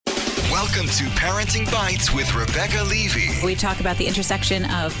Welcome to Parenting Bites with Rebecca Levy. We talk about the intersection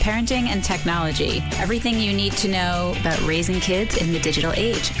of parenting and technology. Everything you need to know about raising kids in the digital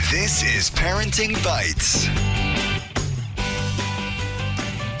age. This is Parenting Bites.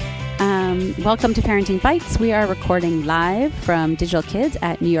 Welcome to Parenting Bites. We are recording live from Digital Kids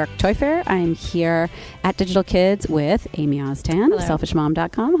at New York Toy Fair. I'm here at Digital Kids with Amy Oztan,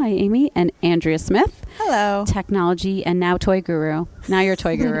 selfishmom.com. Hi, Amy. And Andrea Smith. Hello. Technology and now toy guru. Now you're a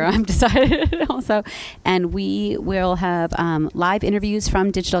toy guru. I've decided also. And we will have live interviews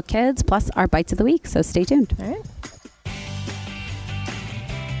from Digital Kids plus our Bites of the Week. So stay tuned. All right.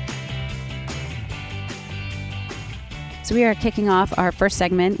 So we are kicking off our first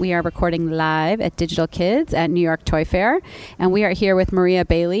segment. We are recording live at Digital Kids at New York Toy Fair. And we are here with Maria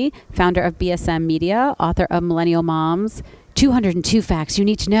Bailey, founder of BSM Media, author of Millennial Moms, 202 Facts You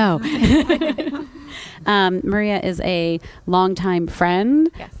Need to Know. Maria is a longtime friend,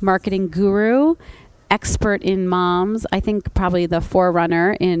 marketing guru, expert in moms. I think probably the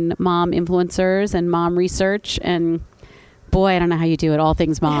forerunner in mom influencers and mom research. And boy, I don't know how you do it. All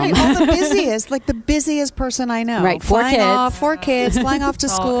things mom. Right, all the busiest person I know. Right, four kids, flying off to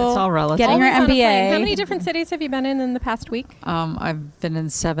school. It's all relative. Getting her Always on a plane. MBA. How many different cities have you been in the past week? I've been in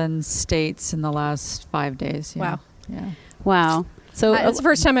 7 states in the last 5 days. Yeah. Wow. Yeah. Wow. So It's the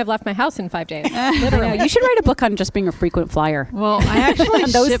first time I've left my house in 5 days. literally, you should write a book on just being a frequent flyer. Well, I actually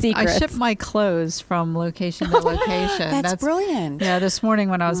Those I secrets. ship my clothes from location to location. That's brilliant. Yeah, this morning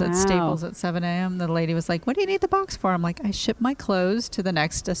when I was at Wow. Staples at 7 a.m., the lady was like, "What do you need the box for?" I'm like, "I ship my clothes to the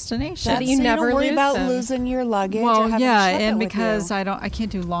next destination." That you So never don't worry lose about them. losing your luggage. or Well, having yeah, to ship and it with because you. I can't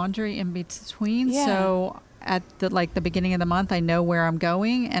do laundry in between, Yeah. so at the beginning of the month, I know where I'm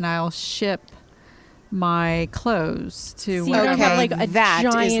going, and I'll ship my clothes to So you wherever. don't have like a that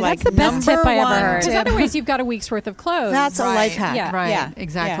is giant. like That's the best tip I ever number heard. one Because tip. otherwise you've got a week's worth of clothes. That's a Right. life hack. Yeah. Right, Yeah.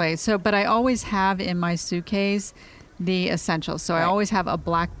 exactly. Yeah. So, but I always have in my suitcase the essentials. So I always have a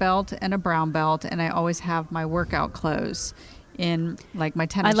black belt and a brown belt, and I always have my workout clothes in like my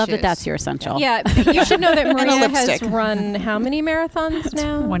tennis I love shoes. that that's your essential. Yeah, but you should know that a Maria has lipstick. run how many marathons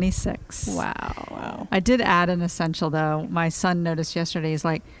now? 26. Wow. I did add an essential though. My son noticed yesterday. He's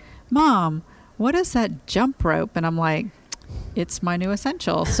like, "Mom, what is that jump rope?" And I'm like, "It's my new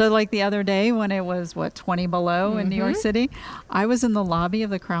essential." So like the other day when it was 20 below in New York City, I was in the lobby of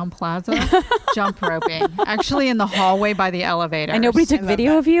the Crown Plaza jump roping, actually in the hallway by the elevator. And nobody took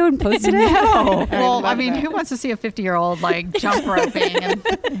video of you and posted it? No. Well, I love mean, that. who wants to see a 50-year-old like jump roping?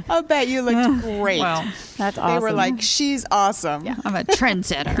 And, I'll bet you looked great. well, That's awesome. They were like, she's awesome. I'm a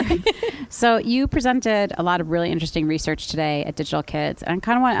trendsetter. So you presented a lot of really interesting research today at Digital Kids, and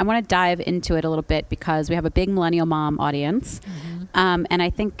I want to dive into it a little bit because we have a big millennial mom audience, and I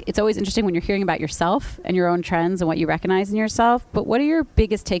think it's always interesting when you're hearing about yourself and your own trends and what you recognize in yourself. But what are your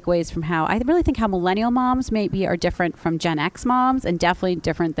biggest takeaways from how I really think how millennial moms maybe are different from Gen X moms, and definitely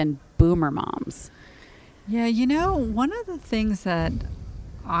different than Boomer moms? Yeah, one of the things that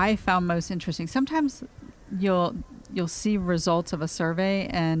I found most interesting, sometimes you'll see results of a survey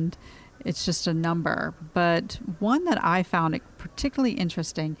and it's just a number, but one that I found particularly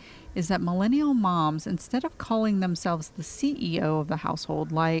interesting is that millennial moms, instead of calling themselves the CEO of the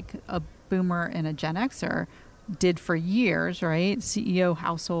household like a Boomer and a Gen Xer did for years, right? CEO,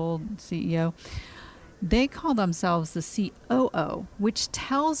 household CEO. They call themselves the COO, which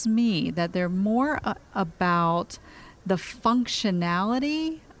tells me that they're more about the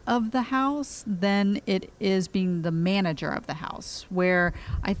functionality of the house than it is being the manager of the house, where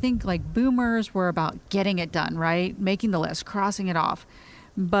I think like boomers were about getting it done, right? Making the list, crossing it off.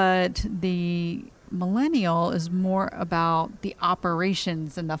 But the millennial is more about the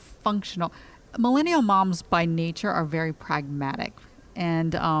operations and the functional. Millennial moms by nature are very pragmatic.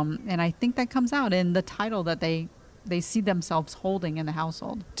 And I think that comes out in the title that they see themselves holding in the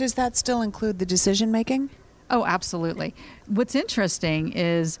household. Does that still include the decision making? Oh, absolutely. What's interesting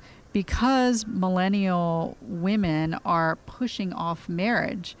is because millennial women are pushing off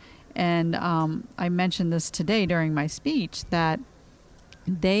marriage, and I mentioned this today during my speech, that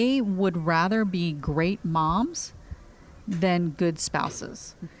they would rather be great moms than good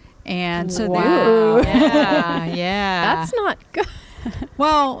spouses. And so Wow. yeah. That's not good.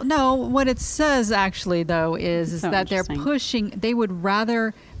 Well, no, what it says actually though is So that they're interesting. they would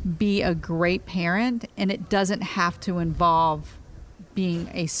rather be a great parent, and it doesn't have to involve being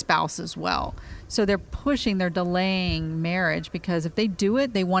a spouse as well. So they're delaying marriage because if they do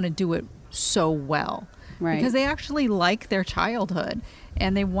it, they want to do it so well. Right. Because they actually like their childhood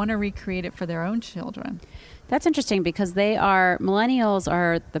and they want to recreate it for their own children. That's interesting because millennials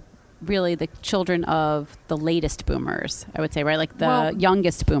are really the children of the latest boomers, I would say, right? Like the Well-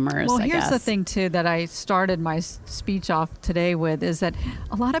 youngest boomers, Well, I here's guess. the thing, too, that I started my speech off today with is that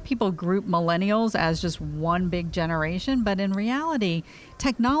a lot of people group millennials as just one big generation, but in reality,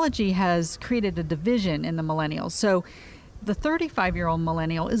 technology has created a division in the millennials. So the 35-year-old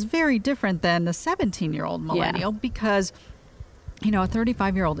millennial is very different than the 17-year-old millennial because, a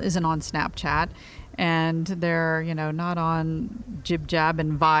 35-year-old isn't on Snapchat. And they're, not on Jib Jab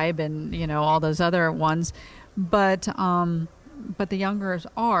and Vibe and, all those other ones. But the youngers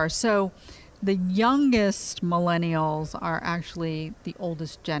are. So the youngest millennials are actually the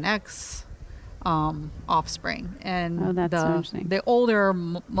oldest Gen X offspring. And Oh, that's so interesting. the older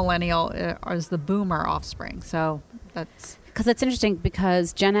millennial is the boomer offspring. So that's... Because it's interesting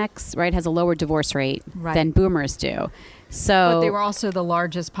because Gen X, right, has a lower divorce rate Right. than boomers do. So But they were also the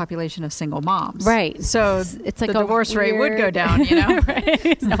largest population of single moms. Right. So it's like the a divorce rate would go weird- down,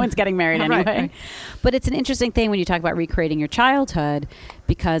 right. No one's getting married Right, anyway. right. But it's an interesting thing when you talk about recreating your childhood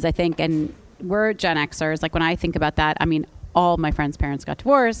because I think, and we're Gen Xers, like when I think about that, I mean, all my friends' parents got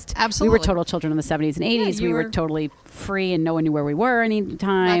divorced. Absolutely. We were total children in the 70s and 80s. you we were were- totally free and no one knew where we were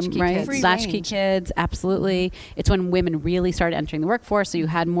anytime, Latchkey right? kids. Free Latchkey range. kids, absolutely. It's when women really started entering the workforce. So you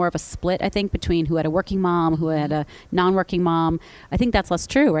had more of a split, I think, between who had a working mom, who had a non-working mom. I think that's less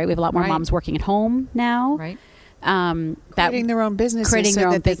true, right? We have a lot more Right. moms working at home now. Right. Creating their own businesses creating so their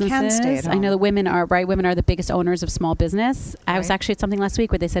own that they businesses. can stay at home. I know the women are right. Women are the biggest owners of small business. I was Right. actually at something last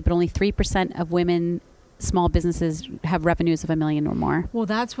week where they said, but only 3% of women small businesses have revenues of $1 million or more. Well,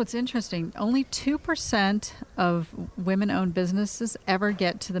 that's what's interesting. Only 2% of women-owned businesses ever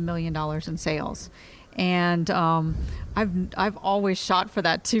get to the $1 million in sales. And I've always shot for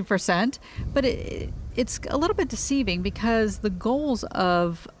that 2%, but it's a little bit deceiving because the goals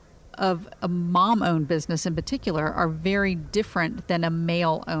of a mom-owned business in particular are very different than a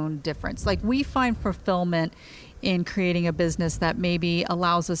male-owned difference. Like we find fulfillment in creating a business that maybe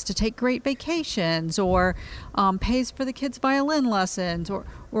allows us to take great vacations or pays for the kids' violin lessons or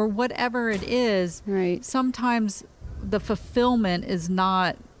whatever it is. Right. Sometimes the fulfillment is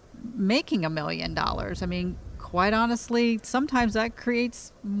not making $1 million. I mean, quite honestly, sometimes that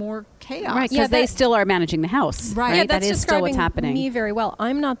creates more chaos. Right, because Yeah, they that- still are managing the house. Right. Right, Yeah, that that's is still what's describing happening. me very well.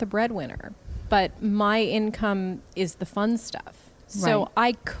 I'm not the breadwinner, but my income is the fun stuff. So Right.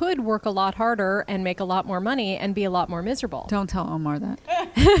 I could work a lot harder and make a lot more money and be a lot more miserable. Don't tell Omar that.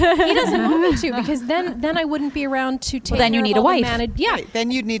 He doesn't want me to because then I wouldn't be around to take. then you care of need a all the wife. Yeah. Right. Then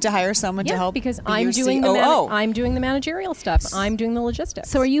you'd need to hire someone to Yeah, help because be I'm your doing COO. I'm doing the managerial stuff. I'm doing the logistics.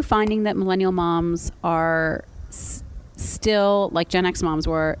 So are you finding that millennial moms are still, like Gen X moms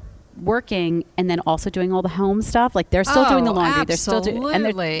were, working and then also doing all the home stuff? Like they're still doing the Oh, laundry. They're still doing, and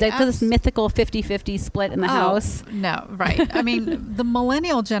absolutely. they've got this mythical 50-50 split in the house. No, right. I mean, the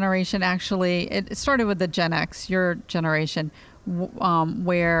millennial generation actually, it started with the Gen X, your generation,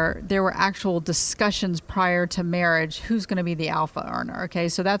 where there were actual discussions prior to marriage, who's going to be the alpha earner. Okay,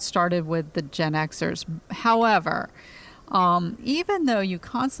 so that started with the Gen Xers. However, even though you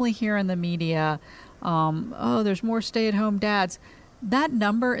constantly hear in the media, oh, there's more stay-at-home dads, that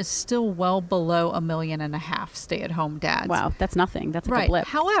number is still well below 1.5 million stay-at-home dads. Wow, that's nothing. That's like Right. a blip.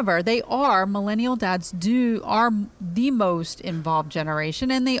 However, millennial dads are the most involved generation,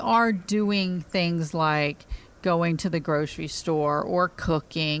 and they are doing things like going to the grocery store or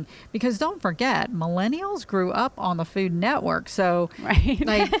cooking. Because don't forget, millennials grew up on the Food Network, so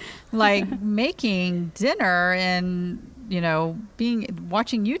Right. like making dinner and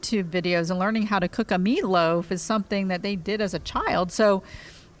watching YouTube videos and learning how to cook a meatloaf is something that they did as a child. So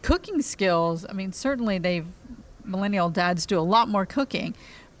cooking skills, I mean, certainly millennial dads do a lot more cooking,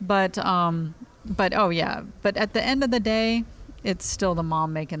 but oh yeah, but at the end of the day, it's still the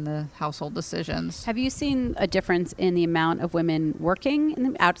mom making the household decisions. Have you seen a difference in the amount of women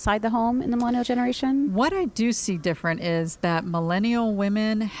working outside the home in the millennial generation? What I do see different is that millennial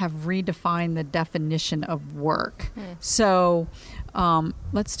women have redefined the definition of work. So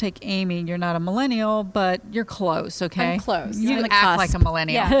let's take Amy. You're not a millennial, but you're close, okay? I'm close. You I'm the act cusp. like a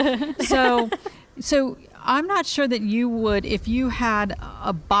millennial. Yeah. So I'm not sure that you would, if you had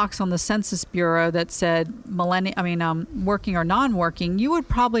a box on the Census Bureau that said working or non-working, you would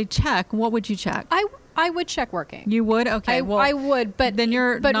probably check. What would you check? I would check working. You would? Okay. I would, but then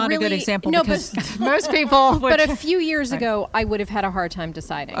you're but not a good really- example no, because but most people would. But a few years ago, I would have had a hard time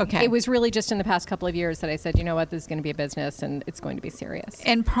deciding. Okay. It was really just in the past couple of years that I said, you know what, this is going to be a business and it's going to be serious.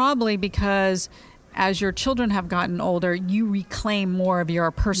 And probably because as your children have gotten older, you reclaim more of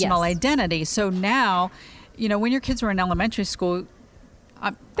your personal Yes. identity. So now, when your kids were in elementary school,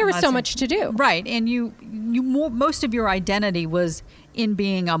 There was so much to do. Right. And most of your identity was in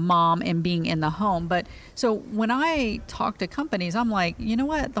being a mom and being in the home. But so when I talk to companies, I'm like, you know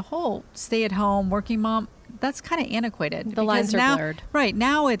what, the whole stay-at-home working mom, that's kind of antiquated. The lines are blurred. Right,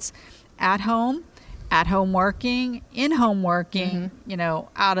 now it's at home working, in-home working,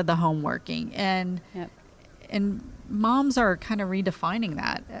 out of the home working. And moms are kind of redefining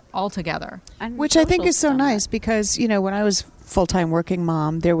that altogether. Which I think is so nice because, when I was full-time working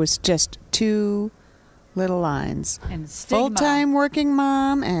mom, there was just 2 little lines. And stigma. Full-time working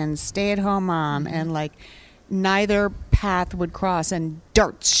mom and stay-at-home mom. And neither path would cross and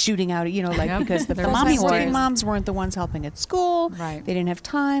darts shooting out, because the full-time working moms weren't the ones helping at school. Right. They didn't have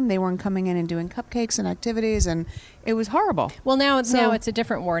time. They weren't coming in and doing cupcakes and activities, and it was horrible. Well, now it's a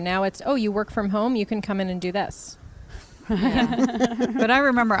different war. Now it's, you work from home, you can come in and do this. But I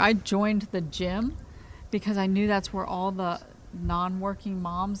remember I joined the gym because I knew that's where all the non-working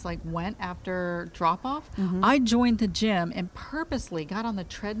moms went after drop-off. I joined the gym and purposely got on the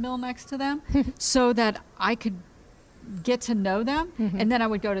treadmill next to them so that I could get to know them, and then I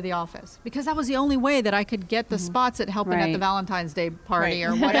would go to the office because that was the only way that I could get the spots at helping at the Valentine's Day party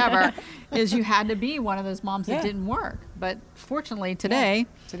or whatever. Is you had to be one of those moms that didn't work. But fortunately today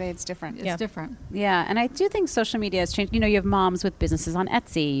it's different. It's different. Yeah, and I do think social media has changed. You have moms with businesses on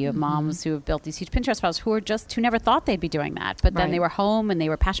Etsy. You have moms who have built these huge Pinterest files who never thought they'd be doing that. But then they were home and they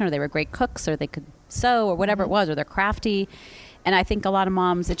were passionate, or they were great cooks, or they could sew, or whatever it was, or they're crafty. And I think a lot of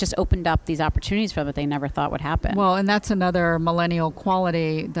moms, it just opened up these opportunities for them that they never thought would happen. Well, and that's another millennial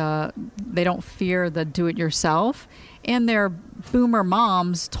quality. They don't fear the do-it-yourself. And their boomer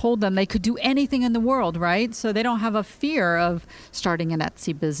moms told them they could do anything in the world, right? So they don't have a fear of starting an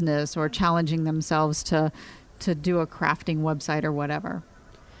Etsy business or challenging themselves to do a crafting website or whatever.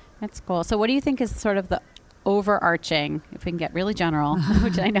 That's cool. So what do you think is sort of the overarching, if we can get really general,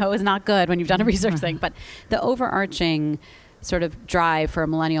 which I know is not good when you've done a research thing, but the overarching sort of drive for a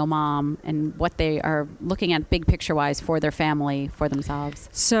millennial mom and what they are looking at big picture wise for their family, for themselves?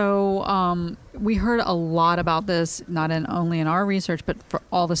 So we heard a lot about this, not only in our research, but for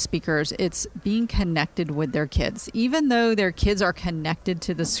all the speakers. It's being connected with their kids. Even though their kids are connected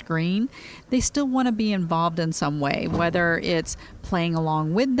to the screen, they still want to be involved in some way, whether it's playing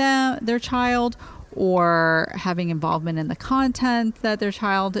along with their child, or having involvement in the content that their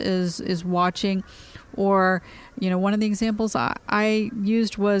child is watching. Or, one of the examples I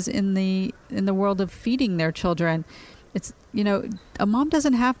used was in the world of feeding their children. It's, a mom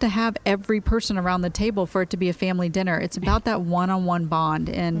doesn't have to have every person around the table for it to be a family dinner. It's about that one-on-one bond,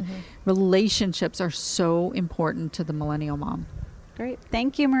 and relationships are so important to the millennial mom. Great.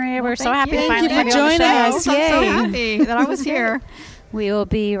 Thank you, Maria. We're so you. happy to Thank finally you for have you on the joining show. us. I'm Yay. so happy that I was here. We will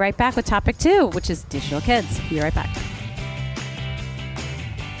be right back with topic 2, which is digital kids. Be right back.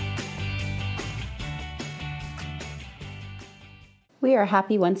 We are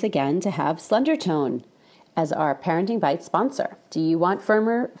happy once again to have SlenderTone as our Parenting Bites sponsor. Do you want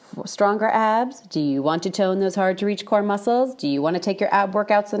firmer, stronger abs? Do you want to tone those hard-to-reach core muscles? Do you want to take your ab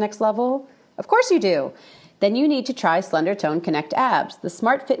workouts to the next level? Of course you do. Then you need to try SlenderTone Connect Abs, the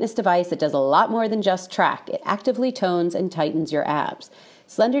smart fitness device that does a lot more than just track. It actively tones and tightens your abs.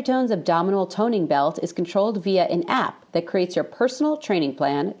 SlenderTone's abdominal toning belt is controlled via an app that creates your personal training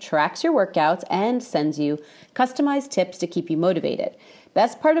plan, tracks your workouts, and sends you customized tips to keep you motivated.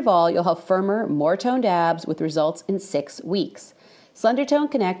 Best part of all, you'll have firmer, more toned abs with results in 6 weeks. SlenderTone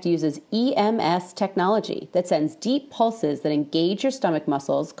Connect uses EMS technology that sends deep pulses that engage your stomach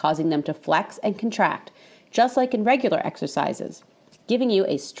muscles, causing them to flex and contract, just like in regular exercises, giving you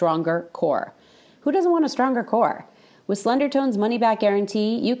a stronger core. Who doesn't want a stronger core? With SlenderTone's money-back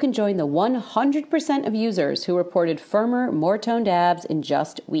guarantee, you can join the 100% of users who reported firmer, more toned abs in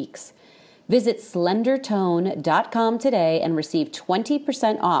just weeks. Visit slendertone.com today and receive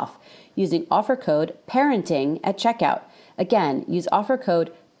 20% off using offer code PARENTING at checkout. Again, use offer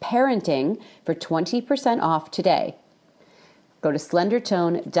code PARENTING for 20% off today. Go to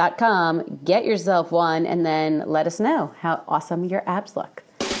slendertone.com, get yourself one, and then let us know how awesome your abs look.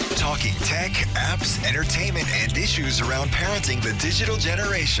 Talking tech, apps, entertainment, and issues around parenting the digital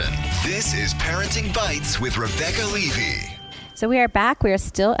generation. This is Parenting Bites with Rebecca Levy. So we are back. We are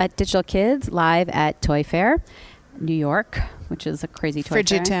still at Digital Kids live at Toy Fair, New York, which is a crazy toy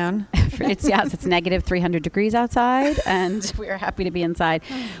Frigid fair. town. It's negative 300 degrees outside, and we are happy to be inside.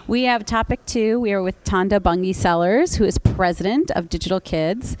 We have topic 2. We are with Tanda Bungie Sellers, who is president of Digital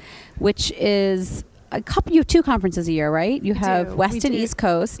Kids, which is you have 2 conferences a year, right? You have West and East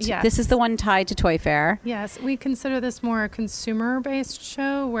Coast. Yes. This is the one tied to Toy Fair. Yes, we consider this more a consumer-based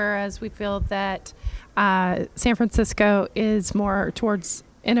show, whereas we feel that San Francisco is more towards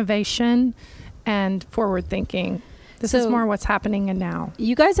innovation and forward thinking. This is more what's happening in now.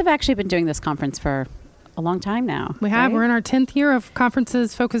 You guys have actually been doing this conference for a long time now. We have. Right? We're in our 10th year of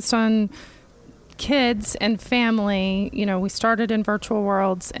conferences focused on kids and family. You know, we started in virtual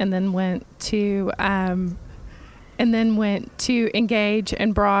worlds and then went to Engage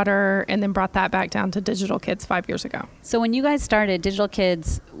and Broader, and then brought that back down to Digital Kids 5 years ago. So when you guys started, Digital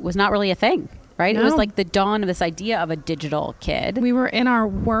Kids was not really a thing, right? No. It was like the dawn of this idea of a digital kid. We were in our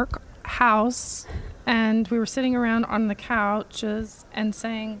work house and we were sitting around on the couches and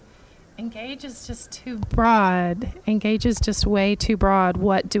saying, Engage is just too broad. Engage is just way too broad.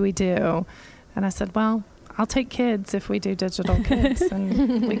 What do we do? And I said, well, I'll take kids if we do Digital Kids.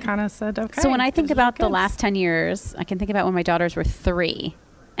 And we kind of said, okay. So when I think about the kids. last 10 years, I can think about when my daughters were 3.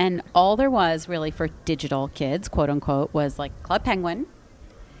 And all there was really for digital kids, quote unquote, was like Club Penguin,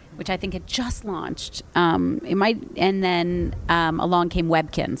 which I think had just launched. And then along came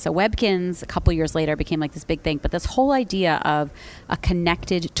Webkinz. So Webkinz, a couple years later, became like this big thing. But this whole idea of a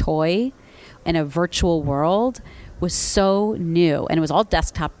connected toy in a virtual world was so new. And it was all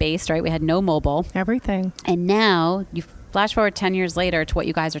desktop based, right? We had no mobile. Everything. And now you flash forward 10 years later to what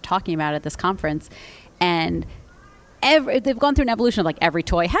you guys are talking about at this conference. And they've gone through an evolution of like every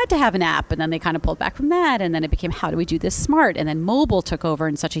toy had to have an app, and then they kind of pulled back from that, and then it became, how do we do this smart? And then mobile took over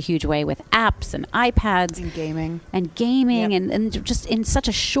in such a huge way with apps and iPads And gaming. Yep. and just in such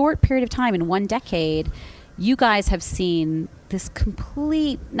a short period of time, in 1 decade, you guys have seen this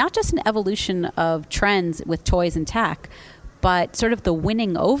complete, not just an evolution of trends with toys and tech, but sort of the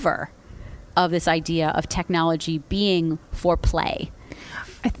winning over of this idea of technology being for play.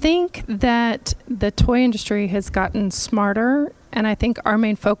 I think that the toy industry has gotten smarter, and I think our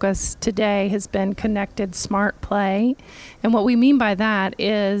main focus today has been connected smart play. And what we mean by that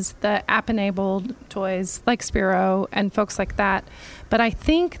is the app-enabled toys like Spiro and folks like that. But I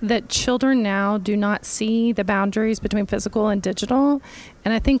think that children now do not see the boundaries between physical and digital.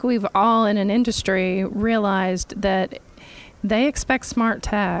 And I think we've all in an industry realized that they expect smart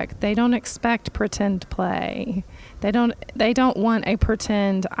tech. They don't expect pretend play. They don't want a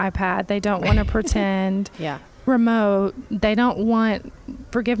pretend iPad. They don't want a pretend remote. They don't want,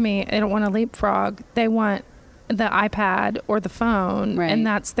 forgive me, they don't want a leapfrog. They want the iPad or the phone, right. And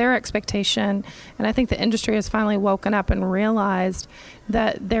that's their expectation. And I think the industry has finally woken up and realized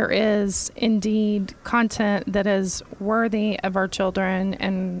that there is indeed content that is worthy of our children,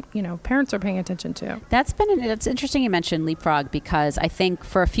 and parents are paying attention to. It's interesting you mentioned leapfrog, because I think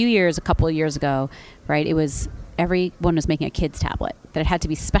for a few years, a couple of years ago, right, it was everyone was making a kid's tablet, that it had to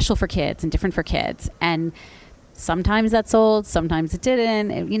be special for kids and different for kids, and sometimes that sold, sometimes it didn't.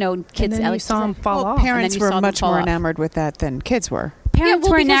 And, kids, and then you saw them fall off. Parents were much more enamored with that than kids were. Parents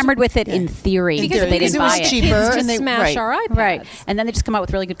were enamored with it in theory, because they didn't buy it. Cheaper, kids and they smash our iPads. Right, and then they just come out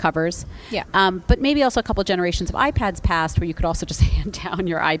with really good covers. Yeah. But maybe also a couple generations of iPads passed where you could also just hand down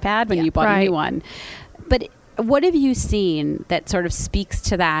your iPad when you bought a new one. But what have you seen that sort of speaks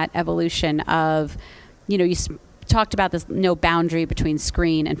to that evolution of, you talked about this no boundary between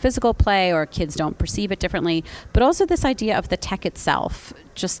screen and physical play, or kids don't perceive it differently, but also this idea of the tech itself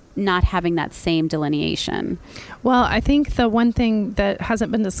just not having that same delineation? Well, I think the one thing that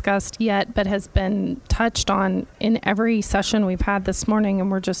hasn't been discussed yet but has been touched on in every session we've had this morning, and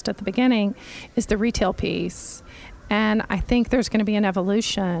we're just at the beginning, is the retail piece. And I think there's going to be an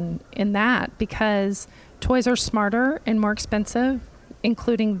evolution in that, because toys are smarter and more expensive,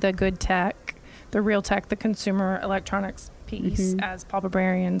 including the good tech, the real tech, the consumer electronics piece, as Paul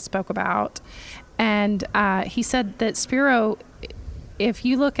Barbarian spoke about. And he said that Spiro, if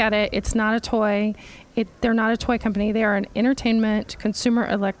you look at it, it's not a toy. They're not a toy company. They are an entertainment consumer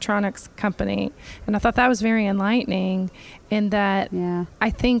electronics company. And I thought that was very enlightening, in that I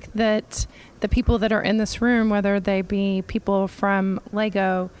think that the people that are in this room, whether they be people from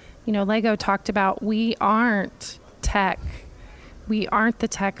Lego, Lego talked about, we aren't tech. We aren't the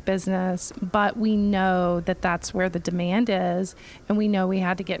tech business, but we know that that's where the demand is, and we know we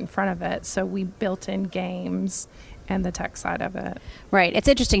had to get in front of it. So we built in games and the tech side of it. Right. It's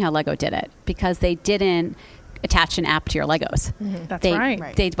interesting how Lego did it, because they didn't attach an app to your Legos. That's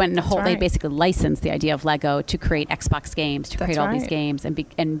right. They went in they basically licensed the idea of Lego to create Xbox games, to create all these games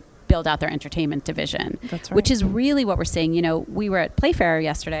and build out their entertainment division. That's right. Which is really what we're seeing. We were at Playfair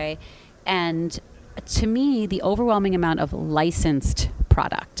yesterday, and to me, the overwhelming amount of licensed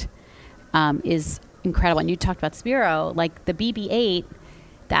product is incredible. And you talked about Spiro, like the BB-8,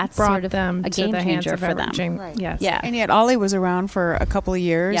 that's brought sort of them a to game the hands changer of for them. Right. Yes. Yeah. And yet Ollie was around for a couple of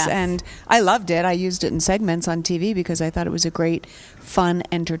years, Yes. and I loved it. I used it in segments on TV because I thought it was a great, fun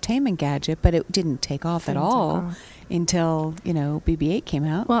entertainment gadget, but it didn't take off at all until, BB-8 came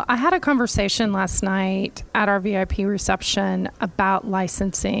out. Well, I had a conversation last night at our VIP reception about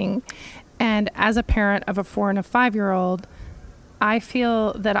licensing. And as a parent of a 4 and a 5-year-old, I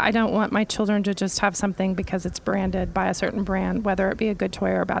feel that I don't want my children to just have something because it's branded by a certain brand, whether it be a good toy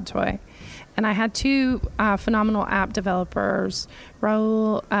or a bad toy. And I had two phenomenal app developers,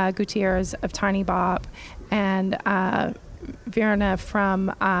 Raul Gutierrez of Tiny Bop and Verna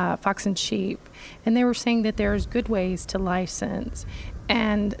from Fox and Sheep. And they were saying that there's good ways to license.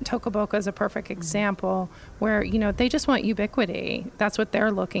 And Toca Boca is a perfect example where, they just want ubiquity. That's what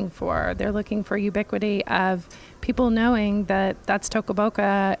they're looking for. They're looking for ubiquity of people knowing that that's Toca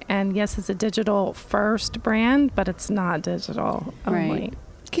Boca. And yes, it's a digital first brand, but it's not digital only. Right.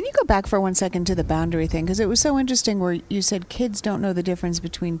 Can you go back for 1 second to the boundary thing? Because it was so interesting where you said kids don't know the difference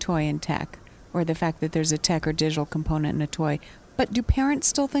between toy and tech, or the fact that there's a tech or digital component in a toy. But do parents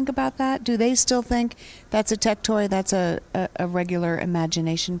still think about that? Do they still think that's a tech toy, that's a regular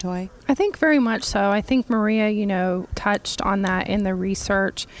imagination toy? I think very much so. I think Maria, touched on that in the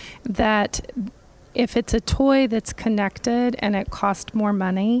research, that if it's a toy that's connected and it costs more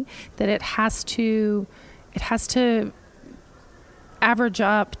money, that it has to average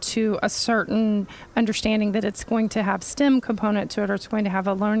up to a certain understanding that it's going to have STEM component to it, or it's going to have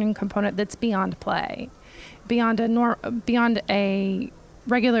a learning component that's beyond play, beyond a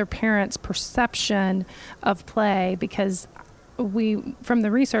regular parent's perception of play. Because from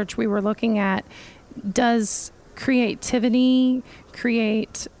the research we were looking at, does creativity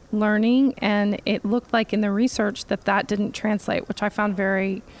create learning? And it looked like in the research that didn't translate, which I found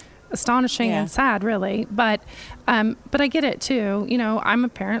very astonishing and sad, really. But I get it too. I'm a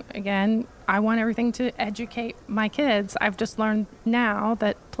parent again. I want everything to educate my kids. I've just learned now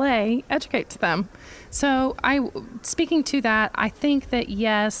that play educates them. So speaking to that, I think that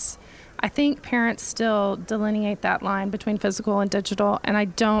yes, I think parents still delineate that line between physical and digital, and I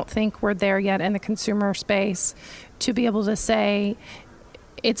don't think we're there yet in the consumer space to be able to say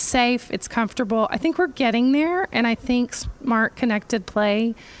it's safe, it's comfortable. I think we're getting there, and I think smart connected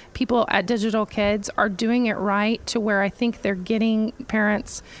play, people at Digital Kids are doing it right to where I think they're getting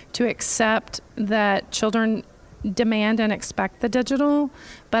parents to accept that children demand and expect the digital.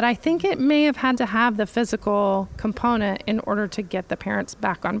 But I think it may have had to have the physical component in order to get the parents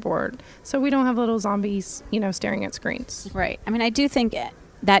back on board, so we don't have little zombies, staring at screens. Right. I mean, I do think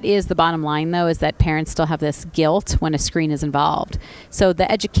that is the bottom line, though, is that parents still have this guilt when a screen is involved. So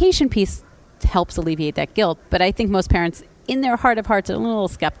the education piece helps alleviate that guilt. But I think most parents, in their heart of hearts, are a little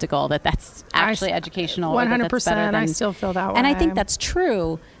skeptical that that's actually educational. 100%. I still feel that way. And I think that's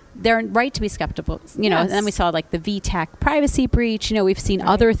true. They're right to be skeptical, Yes. And then we saw like the VTech privacy breach. We've seen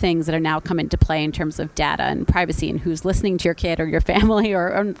other things that are now come into play in terms of data and privacy and who's listening to your kid or your family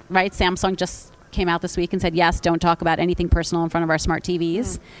or right. Samsung just came out this week and said, yes, don't talk about anything personal in front of our smart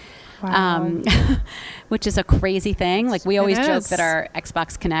TVs. Wow. Which is a crazy thing. Like we always joke that our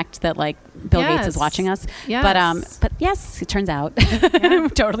Xbox Connect, that like Bill Gates is watching us. Yes. But yes, it turns out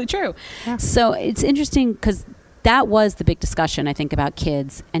totally true. Yeah. So it's interesting because that was the big discussion, I think, about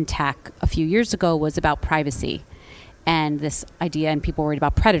kids and tech a few years ago, was about privacy and this idea, and people were worried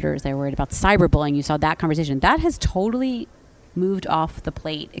about predators. They were worried about cyberbullying. You saw that conversation. That has totally moved off the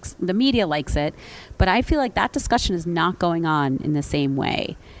plate. The media likes it, but I feel like that discussion is not going on in the same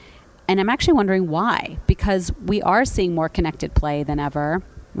way. And I'm actually wondering why, because we are seeing more connected play than ever.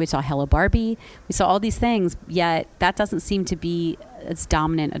 We saw Hello Barbie. We saw all these things, yet that doesn't seem to be as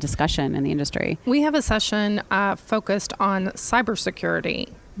dominant a discussion in the industry. We have a session focused on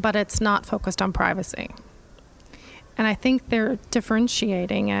cybersecurity, but it's not focused on privacy. And I think they're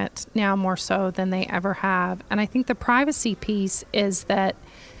differentiating it now more so than they ever have. And I think the privacy piece is that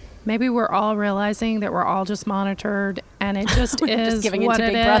maybe we're all realizing that we're all just monitored, and it just is just giving what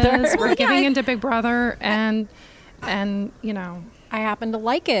into it Big Brother. is. We're giving into Big Brother, and I happen to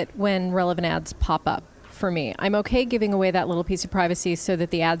like it when relevant ads pop up for me. I'm okay giving away that little piece of privacy so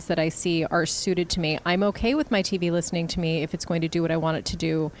that the ads that I see are suited to me. I'm okay with my TV listening to me if it's going to do what I want it to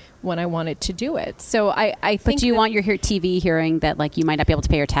do when I want it to do it. So I think. But do you want your TV hearing that like you might not be able to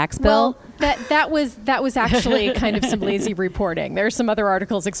pay your tax bill? Well, that was actually kind of some lazy reporting. There's some other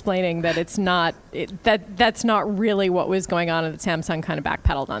articles explaining that it's not that's not really what was going on, and that Samsung kind of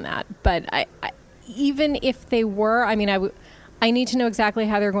backpedaled on that. But I even if they were, I mean, I need to know exactly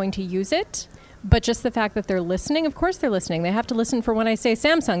how they're going to use it. But just the fact that they're listening, of course they're listening. They have to listen for when I say,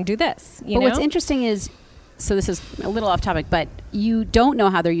 Samsung, do this. But what's interesting is so this is a little off topic, but you don't know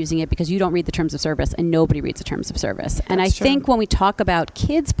how they're using it because you don't read the terms of service, and nobody reads the terms of service. And I think when we talk about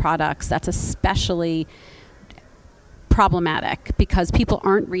kids' products, that's especially problematic because people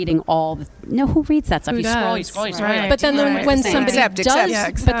aren't reading who reads that stuff? Who You does? scroll. Right. But then when somebody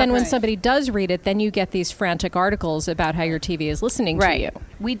Accept. but then when somebody does read it, then you get these frantic articles about how your TV is listening to you.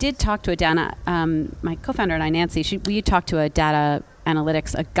 We did talk to a data, my co-founder and I, Nancy, we talked to a data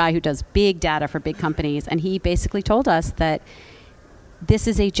analytics, a guy who does big data for big companies, and he basically told us that this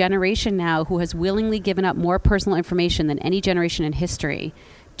is a generation now who has willingly given up more personal information than any generation in history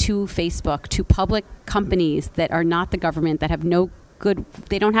to Facebook, to public companies that are not the government, that have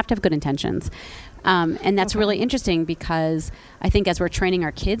they don't have to have good intentions. And that's really interesting because I think as we're training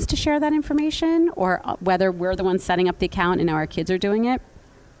our kids to share that information, or whether we're the ones setting up the account and now our kids are doing it,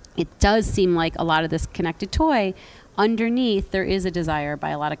 it does seem like a lot of this connected toy, underneath there is a desire by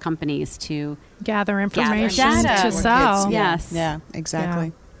a lot of companies to gather information data. to sell. Yes. Yeah, exactly.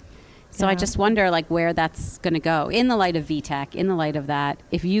 Yeah. So I just wonder where that's going to go in the light of VTech, in the light of that.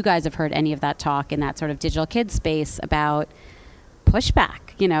 If you guys have heard any of that talk in that sort of digital kids space about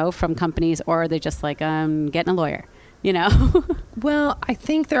pushback, from companies, or are they just like, getting a lawyer, Well, I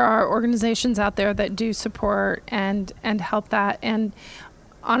think there are organizations out there that do support and help that. And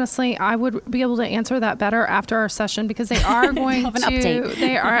honestly, I would be able to answer that better after our session because they are going Have an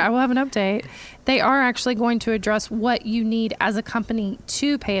update. I will have an update. They are actually going to address what you need as a company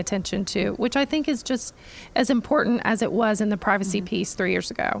to pay attention to, which I think is just as important as it was in the privacy piece 3 years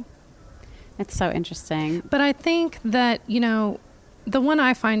ago. It's so interesting. But I think that, the one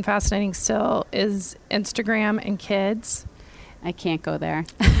I find fascinating still is Instagram and kids. I can't go there.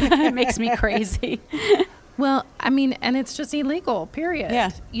 It makes me crazy. Well, I mean, and it's just illegal, period. Yeah.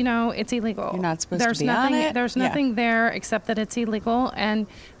 It's illegal. You're not supposed there's to be nothing, on it. There's Yeah. nothing there except that it's illegal. And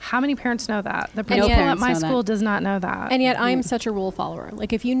how many parents know that? The yet- principal at parents my know that. school does not know that. And yet I'm such a rule follower.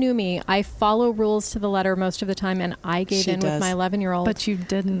 Like if you knew me, I follow rules to the letter most of the time, and I gave She in does. with my 11-year-old. But you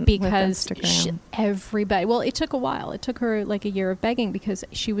didn't because with Instagram. everybody. Well, it took a while. It took her like a year of begging because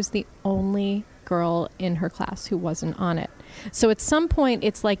she was the only girl in her class who wasn't on it. So at some point,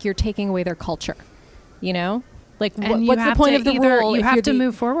 it's like you're taking away their culture. Like And you what's the have point to of the either- rule? You if have you're to the-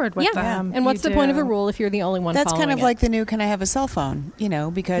 move forward with Yeah. them. And what's You the point of do. a rule if you're the only one? That's kind following of like it? the new, can I have a cell phone?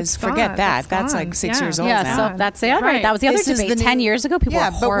 Because It's forget gone. that. It's That's gone. like 6 Yeah. years old Yeah, now. so that's the other. Right. That was the other This is debate. the 10 new- years ago, people were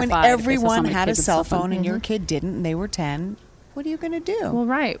but when horrified. if they saw everyone somebody had a kids with cell phone and your Mm-hmm. kid didn't, and they were 10, what are you going to do? Well,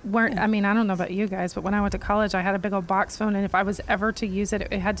 right. I mean, I don't know about you guys, but when I went to college, I had a big old box phone, and if I was ever to use it,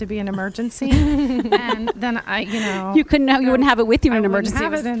 it had to be an emergency. And then You couldn't. You wouldn't have it with you in I an wouldn't emergency.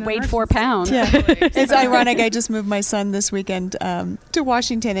 have It it in an weighed 4 emergency. pounds. Yeah. It's ironic. I just moved my son this weekend to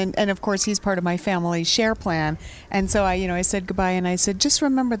Washington, and of course he's part of my family share plan. And so I said goodbye, and I said, just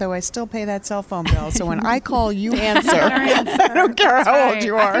remember though, I still pay that cell phone bill. So when I call, you answer. I don't care how old Right.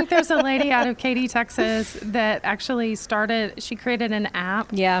 you I are. think there's a lady out of Katy, Texas, that actually she created an app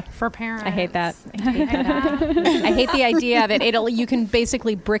Yeah. for parents. I hate that. I hate the idea of it. You can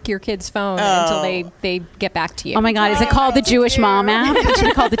basically brick your kid's phone until they get back to you. Oh my God! Is it called the Jewish Mom app? It should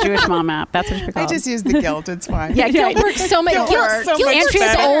be called the Jewish Mom app. That's what it should be I called. just use the guilt. It's fine. Yeah, Guilt works so much. Guilt works so much Andrea's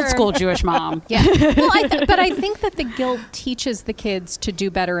better. old school Jewish mom. Yeah. Well, but I think that the guilt teaches the kids to do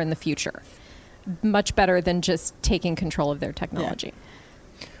better in the future, much better than just taking control of their technology.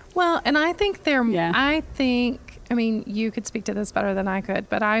 Well, and I think Yeah. I mean, you could speak to this better than I could,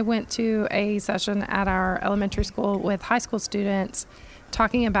 but I went to a session at our elementary school with high school students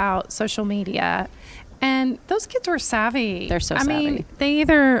talking about social media, and those kids were savvy. They're so I mean, savvy. they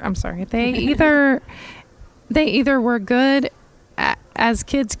either were good as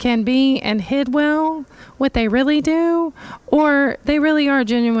kids can be and hid well what they really do, or they really are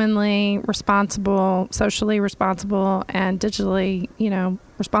genuinely responsible, socially responsible, and digitally,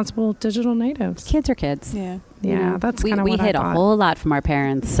 responsible digital natives. Kids are kids. Yeah. Yeah, that's kind of we what hid I a thought. whole lot from our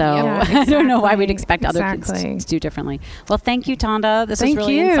parents, so Yeah, I don't know why exactly. we'd expect other kids Exactly. to do differently. Well, thank you, Tonda. This Thank was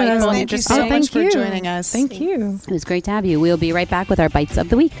really you. insightful Yes, and thank you interesting. so much thank for you. joining us. Thank you. It was great to have you. We'll be right back with our Bites of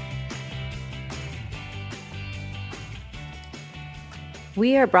the Week.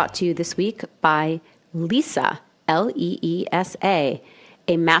 We are brought to you this week by Leesa, Leesa,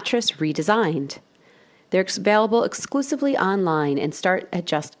 a mattress redesigned. They're available exclusively online and start at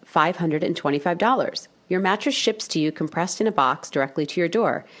just $525. Your mattress ships to you compressed in a box directly to your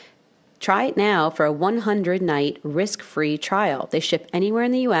door. Try it now for a 100-night risk-free trial. They ship anywhere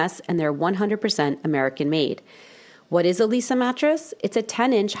in the U.S. and they're 100% American-made. What is a Leesa mattress? It's a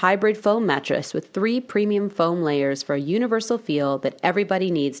 10-inch hybrid foam mattress with 3 premium foam layers for a universal feel that everybody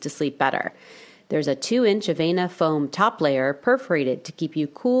needs to sleep better. There's a 2-inch Avena foam top layer perforated to keep you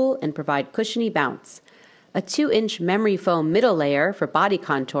cool and provide cushiony bounce. a 2-inch memory foam middle layer for body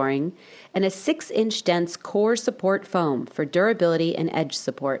contouring, and a 6-inch dense core support foam for durability and edge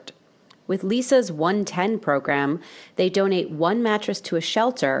support. With Leesa's 110 program, they donate 1 mattress to a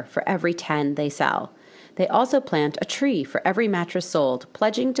shelter for every 10 they sell. They also plant a tree for every mattress sold,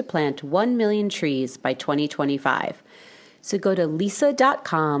 pledging to plant 1 million trees by 2025. So go to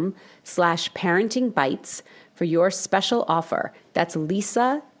leesa.com/parentingbites for your special offer. That's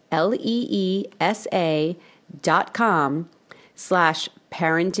Leesa,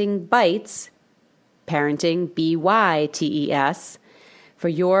 LEESA.com/parentingbites, parenting, BYTES, for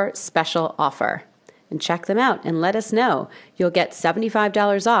your special offer. And check them out and let us know. You'll get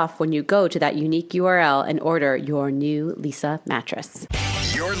 $75 off when you go to that unique URL and order your new Leesa mattress.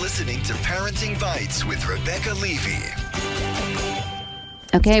 You're listening to Parenting Bites with Rebecca Levy.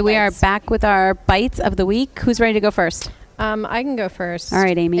 Okay, we are back with our bites of the week. Who's ready to go first? I can go first. All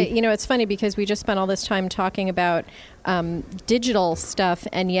right, Amy. You know, it's funny because we just spent all this time talking about digital stuff,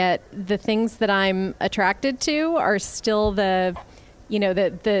 and yet the things that I'm attracted to are still the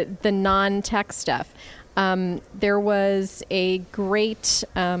non-tech stuff. There was a great,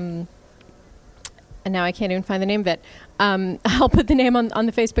 and now I can't even find the name of it. I'll put the name on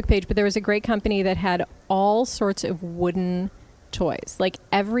the Facebook page, but there was a great company that had all sorts of wooden toys, like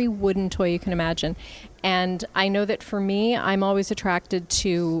every wooden toy you can imagine. And I know that for me, I'm always attracted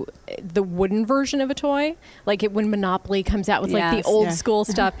to the wooden version of a toy. Like when Monopoly comes out with like the old school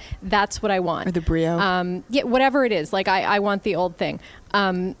stuff, that's what I want. Or the Brio. Yeah, whatever it is. Like I want the old thing.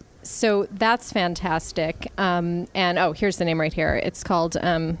 So that's fantastic. And here's the name right here. It's called,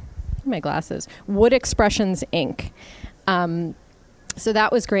 my glasses, Wood Expressions Inc. So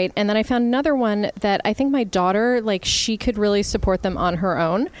that was great. And then I found another one that I think my daughter, like, she could really support them on her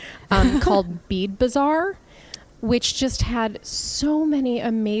own, called Bead Bazaar, which just had so many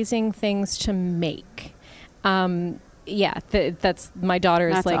amazing things to make. That's my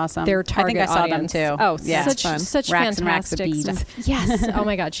daughter's. That's like awesome. Their target I think I saw audience. them too. Oh, yeah, such racks and racks of fantastic beads. stuff. Yes. Oh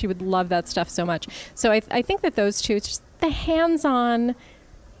my God, she would love that stuff so much. So I think that those two, it's just the hands-on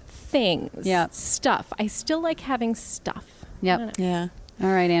things, stuff. I still like having stuff. Yep. Yeah. All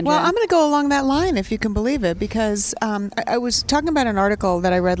right, Andrea. Well, I'm going to go along that line, if you can believe it, because I was talking about an article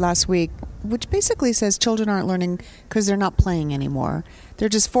that I read last week, which basically says children aren't learning because they're not playing anymore. They're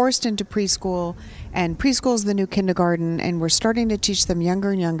just forced into preschool, and preschool is the new kindergarten, and we're starting to teach them younger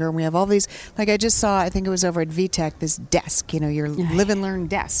and younger. And we have all these, like I just saw, I think it was over at VTech, this desk, your live and learn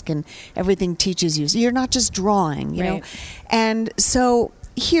desk, and everything teaches you. So you're not just drawing, you know. And so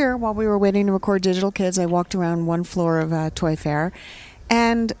here, while we were waiting to record Digital Kids, I walked around one floor of Toy Fair,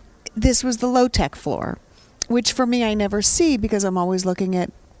 and this was the low-tech floor, which for me I never see because I'm always looking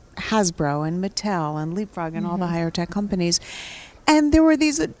at Hasbro and Mattel and Leapfrog and all the higher tech companies. And there were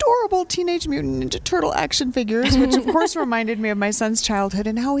these adorable Teenage Mutant Ninja Turtle action figures, which of course reminded me of my son's childhood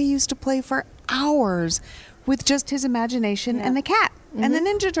and how he used to play for hours with just his imagination and the cat and the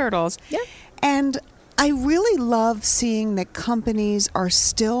Ninja Turtles. Yeah. And I really love seeing that companies are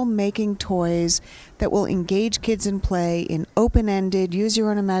still making toys that will engage kids in play in open-ended, use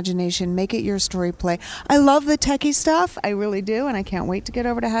your own imagination, make it your story play. I love the techie stuff. I really do, and I can't wait to get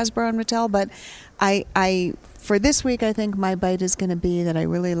over to Hasbro and Mattel. But I for this week, I think my bite is going to be that I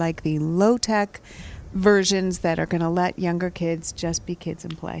really like the low-tech versions that are going to let younger kids just be kids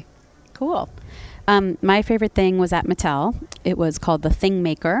and play. Cool. My favorite thing was at Mattel. It was called the Thing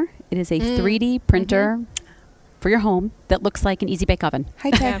Maker. It is a 3D printer for your home that looks like an Easy Bake Oven. High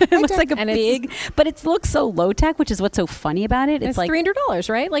tech. It looks like a big, but it looks so low tech, which is what's so funny about it. It's like $300,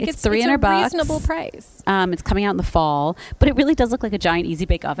 right? Like it's $300. It's a reasonable price. It's coming out in the fall, but it really does look like a giant Easy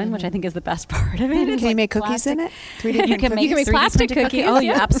Bake Oven, which I think is the best part of it. Can you make cookies in it? 3D you can make plastic cookies. Oh,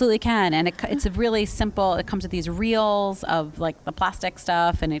 you absolutely can. And it's a really simple. It comes with these reels of like the plastic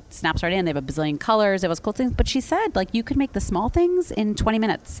stuff, and it snaps right in. They have a bazillion colors. It was cool things. But she said like you could make the small things in 20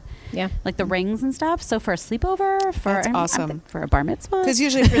 minutes. Yeah, like the rings and stuff. So for a sleepover, that's awesome. For a bar mitzvah, because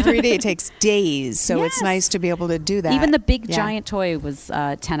usually for 3D it takes days, so it's nice to be able to do that. Even the big giant toy was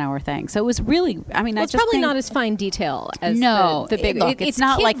a 10-hour thing, so it was really. I mean, it's probably not as fine detail as the big. It's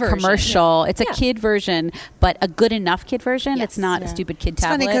not like version. Commercial. It's a kid version, but a good enough kid version. Yes. It's not a stupid kid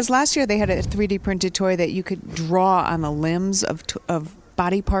tablet. It's funny because last year they had a 3D printed toy that you could draw on the limbs of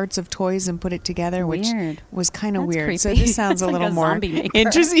body parts of toys and put it together, which was kind of weird. Creepy. So this sounds a little like more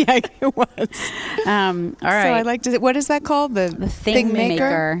interesting. Yeah, it was. All right. So I liked it. What is that called? The Thing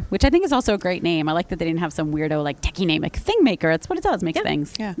Maker? Which I think is also a great name. I like that they didn't have some weirdo like techie name like Thing Maker. It's what it does, makes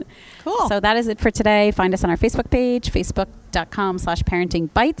things. Yeah. Cool. So that is it for today. Find us on our Facebook page,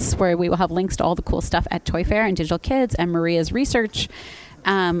 facebook.com/parentingbites, where we will have links to all the cool stuff at Toy Fair and Digital Kids and Maria's research.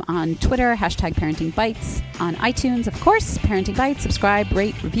 on Twitter, #ParentingBites, on iTunes, of course, Parenting Bites, subscribe,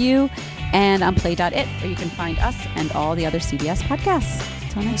 rate, review, and on play.it, where you can find us and all the other CBS podcasts.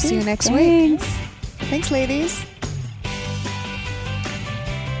 Until next week. See you next Thanks. week. Thanks, ladies.